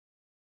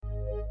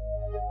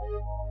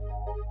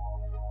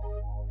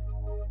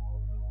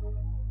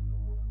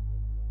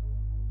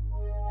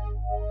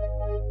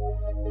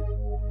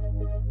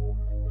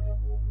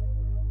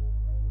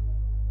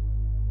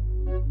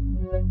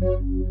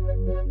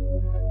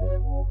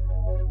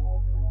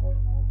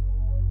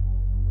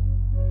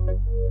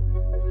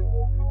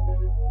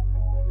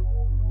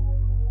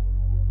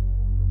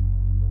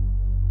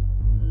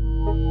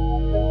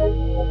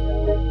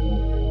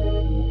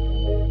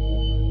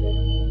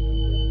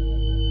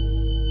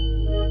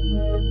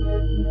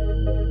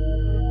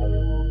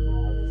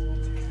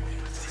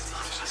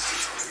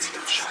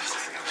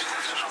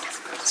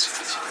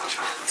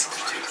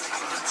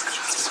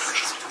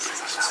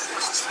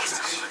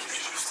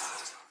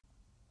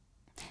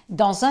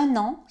Dans un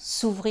an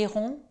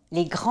s'ouvriront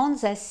les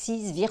grandes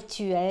assises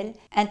virtuelles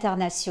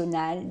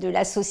internationales de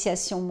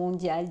l'Association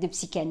mondiale de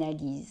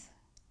psychanalyse.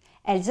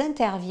 Elles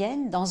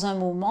interviennent dans un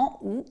moment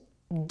où,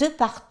 de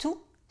partout,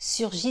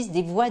 surgissent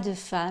des voix de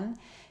femmes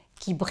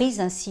qui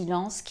brisent un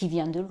silence qui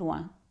vient de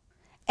loin.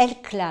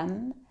 Elles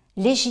clament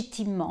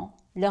légitimement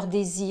leur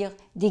désir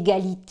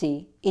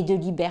d'égalité et de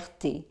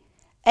liberté.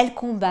 Elles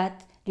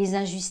combattent les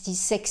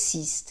injustices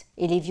sexistes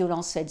et les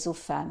violences faites aux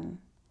femmes.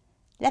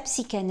 La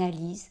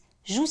psychanalyse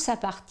joue sa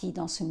partie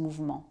dans ce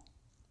mouvement.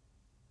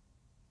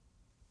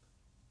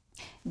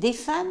 Des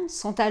femmes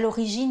sont à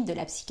l'origine de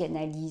la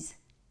psychanalyse.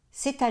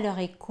 C'est à leur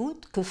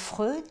écoute que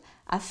Freud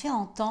a fait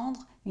entendre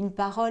une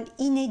parole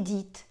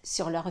inédite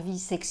sur leur vie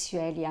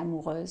sexuelle et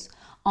amoureuse,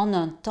 en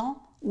un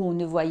temps où on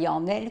ne voyait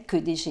en elles que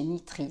des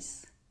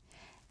génitrices.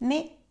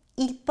 Mais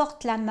il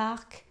porte la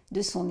marque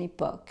de son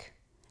époque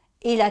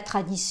et la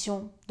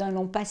tradition d'un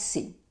long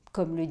passé,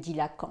 comme le dit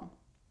Lacan.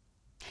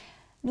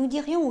 Nous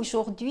dirions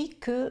aujourd'hui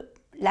que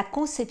la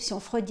conception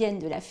freudienne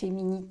de la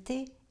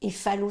féminité est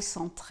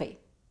phallocentrée.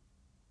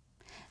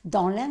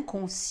 Dans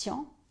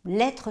l'inconscient,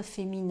 l'être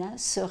féminin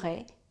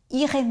serait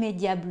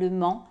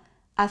irrémédiablement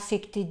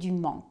affecté du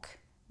manque,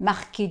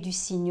 marqué du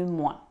signe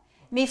moins.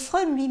 Mais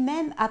Freud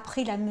lui-même a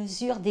pris la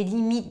mesure des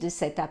limites de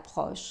cette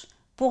approche,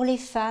 pour les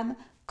femmes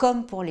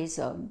comme pour les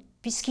hommes,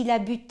 puisqu'il a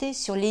buté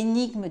sur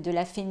l'énigme de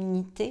la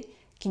féminité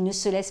qui ne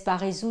se laisse pas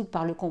résoudre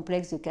par le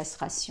complexe de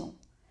castration.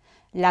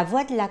 La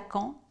voix de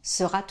Lacan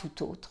sera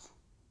tout autre.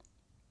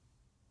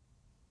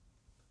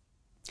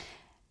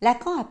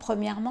 Lacan a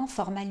premièrement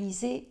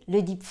formalisé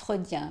l'Oedipe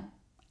freudien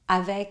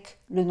avec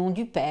le nom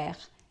du père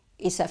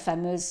et sa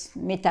fameuse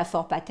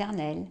métaphore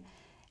paternelle.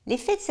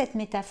 L'effet de cette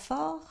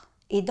métaphore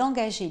est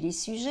d'engager les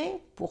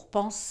sujets pour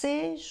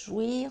penser,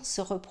 jouir, se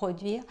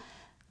reproduire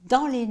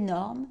dans les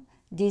normes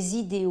des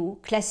idéaux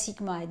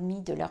classiquement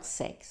admis de leur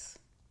sexe.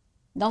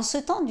 Dans ce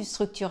temps du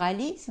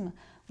structuralisme,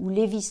 où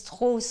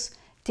Lévi-Strauss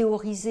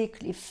théorisait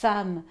que les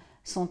femmes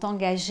sont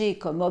engagées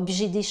comme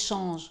objets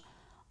d'échange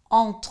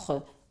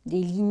entre des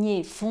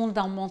lignées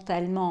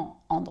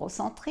fondamentalement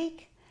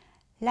androcentriques,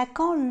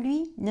 Lacan,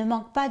 lui, ne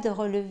manque pas de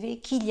relever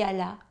qu'il y a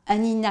là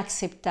un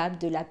inacceptable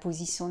de la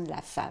position de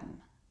la femme.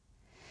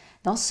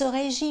 Dans ce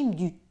régime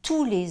du «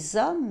 tous les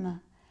hommes »,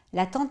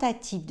 la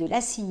tentative de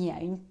l'assigner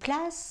à une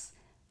place,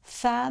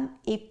 femme,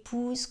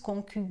 épouse,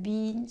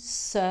 concubine,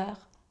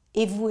 sœur,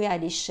 est vouée à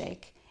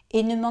l'échec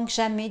et ne manque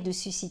jamais de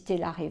susciter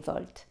la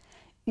révolte.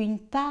 Une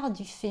part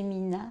du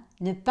féminin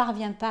ne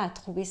parvient pas à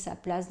trouver sa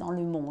place dans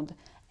le monde.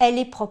 Elle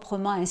est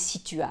proprement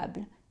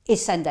insituable, et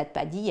ça ne date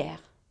pas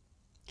d'hier.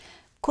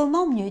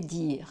 Comment mieux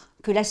dire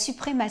que la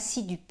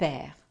suprématie du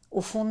père, au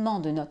fondement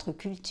de notre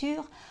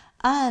culture,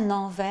 a un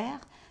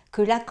envers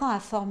que Lacan a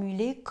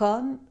formulé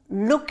comme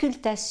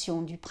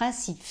l'occultation du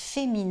principe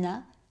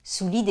féminin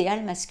sous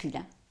l'idéal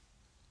masculin.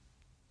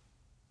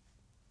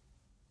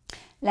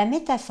 La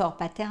métaphore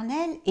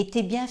paternelle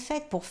était bien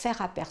faite pour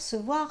faire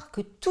apercevoir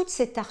que toute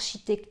cette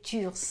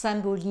architecture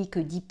symbolique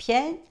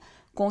oedipienne,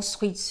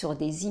 construite sur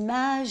des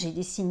images et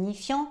des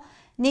signifiants,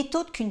 n'est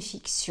autre qu'une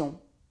fiction,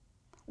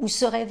 où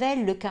se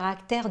révèle le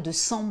caractère de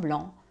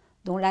semblant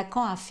dont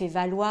Lacan a fait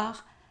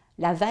valoir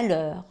la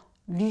valeur,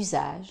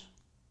 l'usage.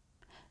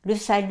 Le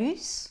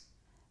phallus,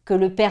 que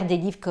le père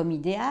délivre comme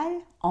idéal,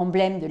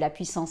 emblème de la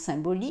puissance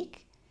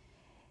symbolique,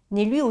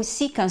 n'est lui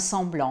aussi qu'un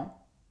semblant,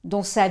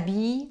 dont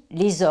s'habillent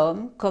les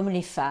hommes comme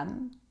les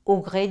femmes, au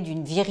gré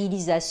d'une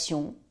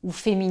virilisation ou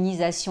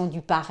féminisation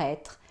du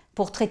paraître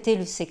pour traiter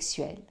le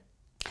sexuel.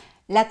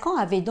 Lacan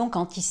avait donc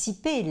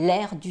anticipé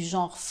l'ère du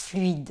genre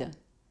fluide,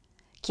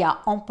 qui a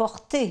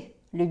emporté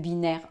le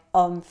binaire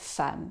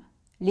homme-femme.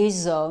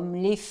 Les hommes,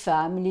 les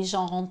femmes, les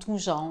genres en tout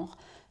genre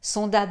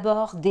sont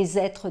d'abord des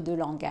êtres de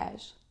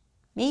langage.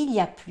 Mais il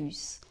y a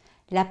plus.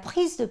 La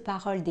prise de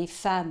parole des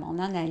femmes en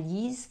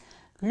analyse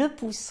le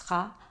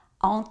poussera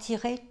à en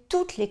tirer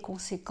toutes les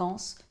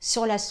conséquences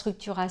sur la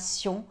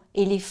structuration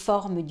et les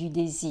formes du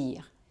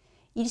désir.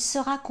 Il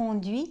sera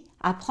conduit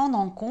à prendre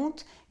en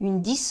compte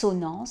une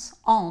dissonance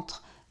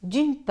entre,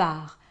 d'une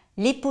part,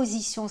 les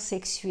positions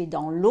sexuées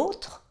dans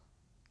l'autre,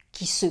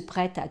 qui se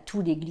prête à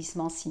tous les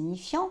glissements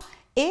signifiants,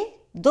 et,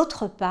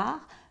 d'autre part,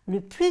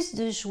 le plus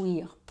de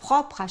jouir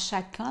propre à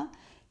chacun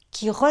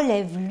qui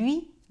relève,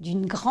 lui,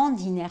 d'une grande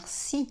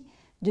inertie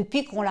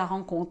depuis qu'on l'a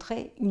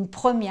rencontré une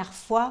première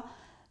fois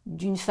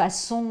d'une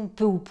façon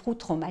peu ou prou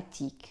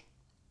traumatique.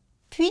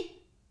 Puis,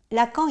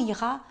 Lacan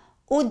ira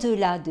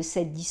au-delà de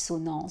cette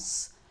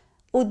dissonance,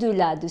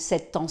 au-delà de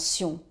cette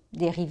tension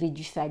dérivée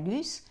du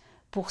phallus,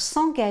 pour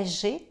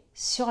s'engager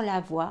sur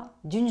la voie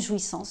d'une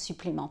jouissance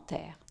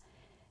supplémentaire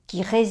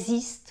qui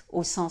résiste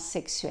au sens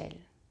sexuel.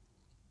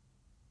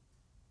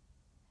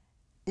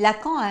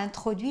 Lacan a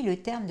introduit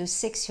le terme de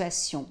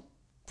sexuation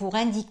pour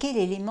indiquer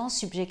l'élément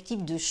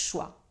subjectif de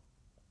choix.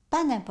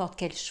 Pas n'importe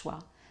quel choix,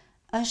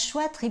 un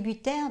choix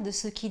tributaire de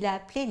ce qu'il a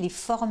appelé les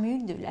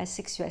formules de la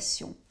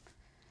sexuation.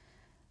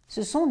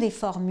 Ce sont des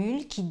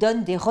formules qui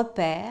donnent des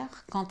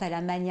repères quant à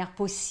la manière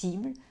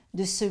possible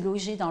de se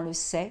loger dans le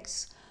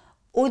sexe,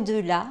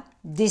 au-delà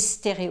des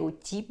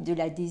stéréotypes de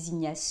la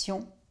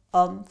désignation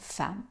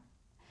homme-femme.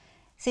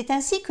 C'est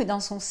ainsi que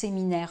dans son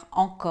séminaire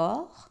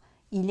Encore,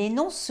 il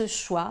énonce ce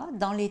choix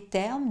dans les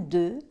termes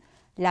de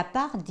la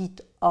part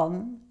dite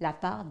homme, la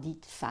part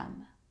dite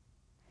femme.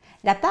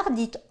 La part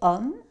dite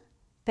homme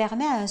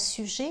permet à un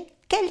sujet,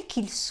 quel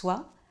qu'il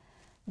soit,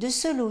 de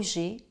se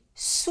loger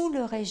sous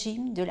le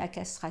régime de la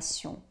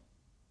castration.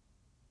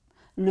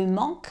 Le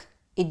manque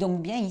est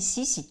donc bien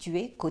ici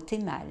situé côté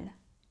mâle.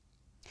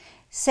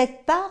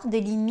 Cette part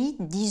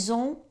délimite,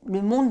 disons,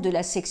 le monde de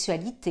la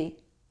sexualité,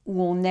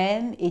 où on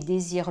aime et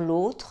désire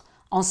l'autre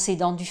en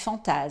s'aidant du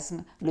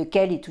fantasme,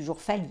 lequel est toujours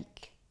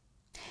phallique.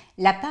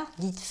 La part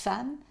dite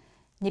femme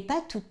n'est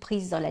pas toute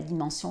prise dans la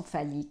dimension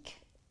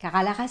phallique, car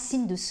à la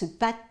racine de ce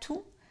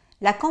pas-tout,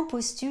 Lacan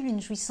postule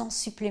une jouissance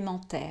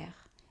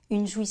supplémentaire,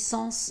 une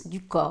jouissance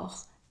du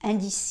corps,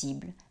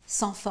 indicible,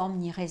 sans forme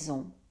ni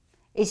raison.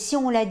 Et si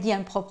on l'a dit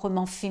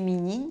improprement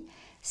féminine,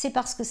 c'est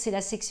parce que c'est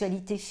la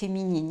sexualité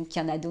féminine qui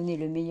en a donné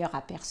le meilleur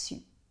aperçu.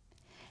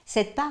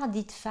 Cette part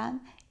dite femme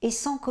est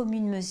sans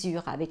commune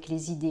mesure avec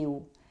les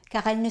idéaux,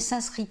 car elle ne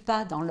s'inscrit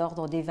pas dans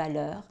l'ordre des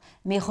valeurs,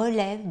 mais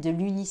relève de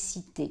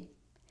l'unicité.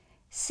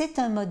 C'est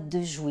un mode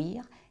de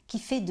jouir qui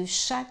fait de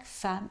chaque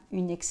femme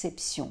une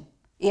exception,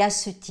 et à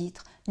ce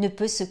titre ne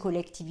peut se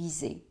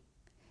collectiviser.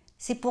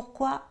 C'est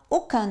pourquoi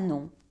aucun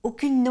nom,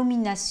 aucune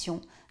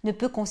nomination ne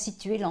peut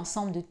constituer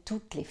l'ensemble de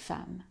toutes les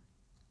femmes.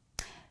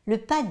 Le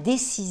pas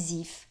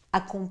décisif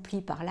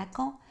accompli par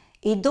Lacan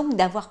est donc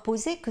d'avoir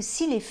posé que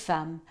si les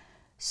femmes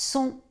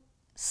sont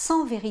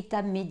sans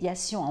véritable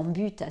médiation en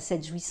but à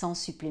cette jouissance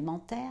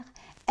supplémentaire,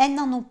 elles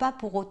n'en ont pas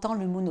pour autant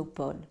le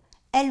monopole.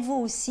 Elle vaut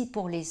aussi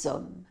pour les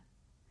hommes.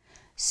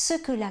 Ce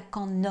que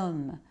Lacan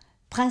nomme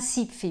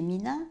principe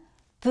féminin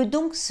peut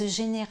donc se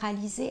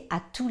généraliser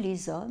à tous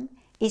les hommes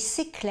et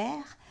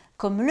s'éclaire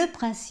comme le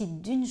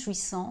principe d'une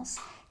jouissance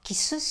qui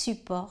se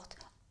supporte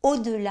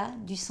au-delà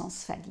du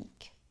sens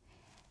phallique.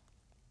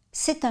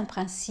 C'est un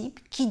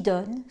principe qui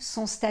donne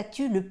son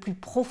statut le plus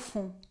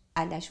profond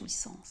à la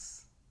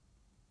jouissance.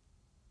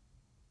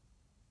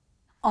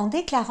 En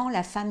déclarant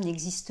la femme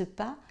n'existe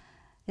pas,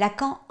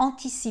 Lacan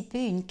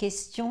anticipait une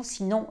question,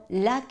 sinon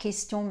la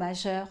question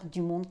majeure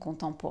du monde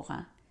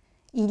contemporain.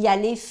 Il y a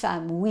les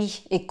femmes,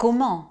 oui, et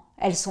comment?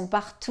 Elles sont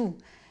partout.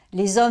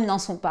 Les hommes n'en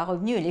sont pas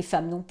revenus et les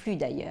femmes non plus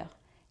d'ailleurs.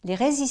 Les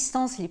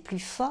résistances les plus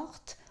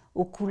fortes,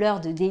 aux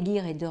couleurs de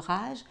délire et de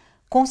rage,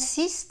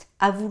 consistent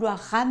à vouloir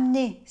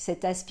ramener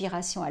cette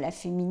aspiration à la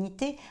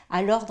féminité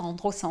à l'ordre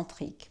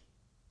androcentrique.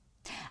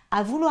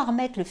 À vouloir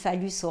mettre le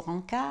phallus au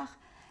rencard,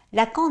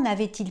 Lacan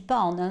n'avait-il pas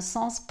en un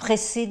sens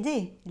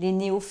précédé les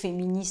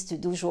néo-féministes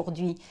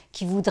d'aujourd'hui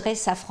qui voudraient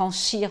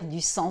s'affranchir du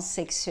sens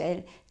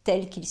sexuel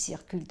tel qu'il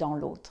circule dans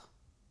l'autre?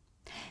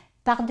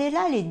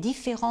 Par-delà les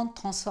différentes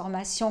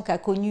transformations qu'a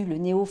connues le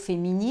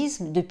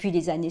néo-féminisme depuis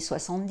les années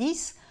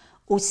 70,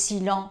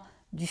 oscillant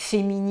du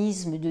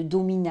féminisme de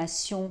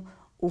domination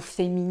au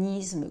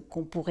féminisme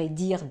qu'on pourrait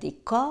dire des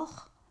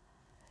corps,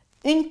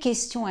 une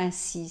question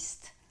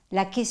insiste,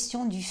 la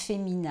question du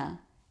féminin.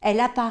 Elle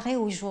apparaît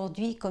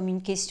aujourd'hui comme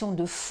une question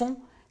de fond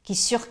qui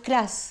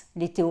surclasse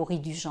les théories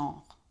du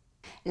genre.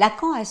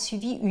 Lacan a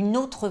suivi une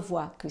autre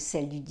voie que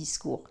celle du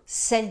discours,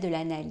 celle de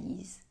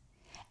l'analyse.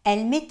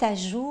 Elle met à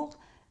jour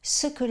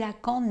ce que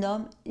Lacan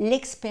nomme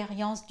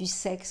l'expérience du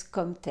sexe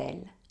comme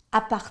telle,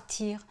 à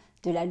partir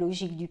de la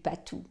logique du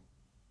patou.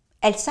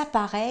 Elle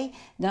s'appareille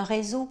d'un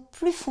réseau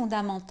plus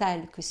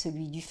fondamental que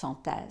celui du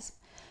fantasme,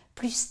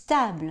 plus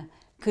stable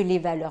que les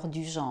valeurs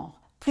du genre,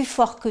 plus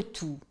fort que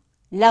tout,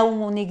 là où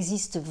on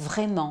existe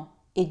vraiment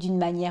et d'une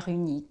manière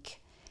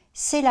unique.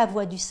 C'est la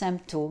voie du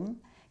symptôme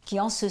qui,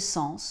 en ce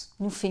sens,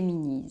 nous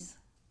féminise.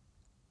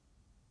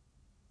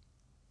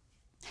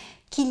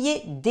 Qu'il y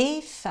ait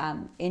des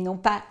femmes et non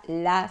pas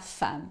la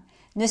femme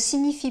ne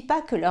signifie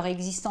pas que leur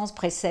existence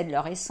précède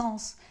leur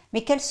essence,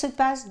 mais qu'elle se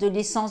passe de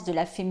l'essence de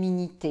la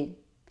féminité.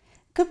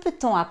 Que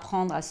peut-on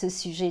apprendre à ce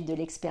sujet de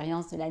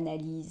l'expérience de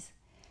l'analyse?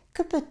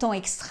 Que peut-on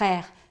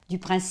extraire du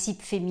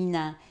principe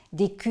féminin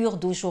des cures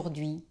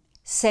d'aujourd'hui,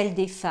 celles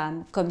des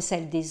femmes comme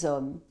celles des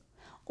hommes?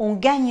 On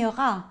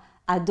gagnera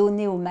à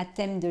donner au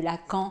mathème de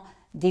Lacan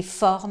des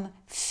formes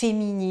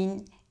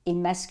féminines et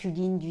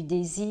masculines du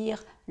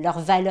désir, leur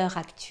valeur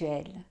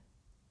actuelle.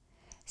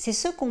 C'est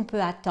ce qu'on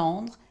peut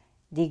attendre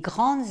des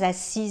grandes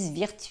assises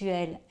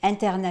virtuelles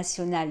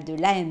internationales de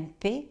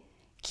l'AMP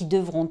qui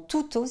devront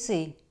tout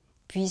oser,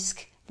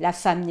 puisque la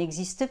femme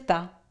n'existe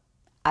pas.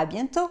 À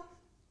bientôt!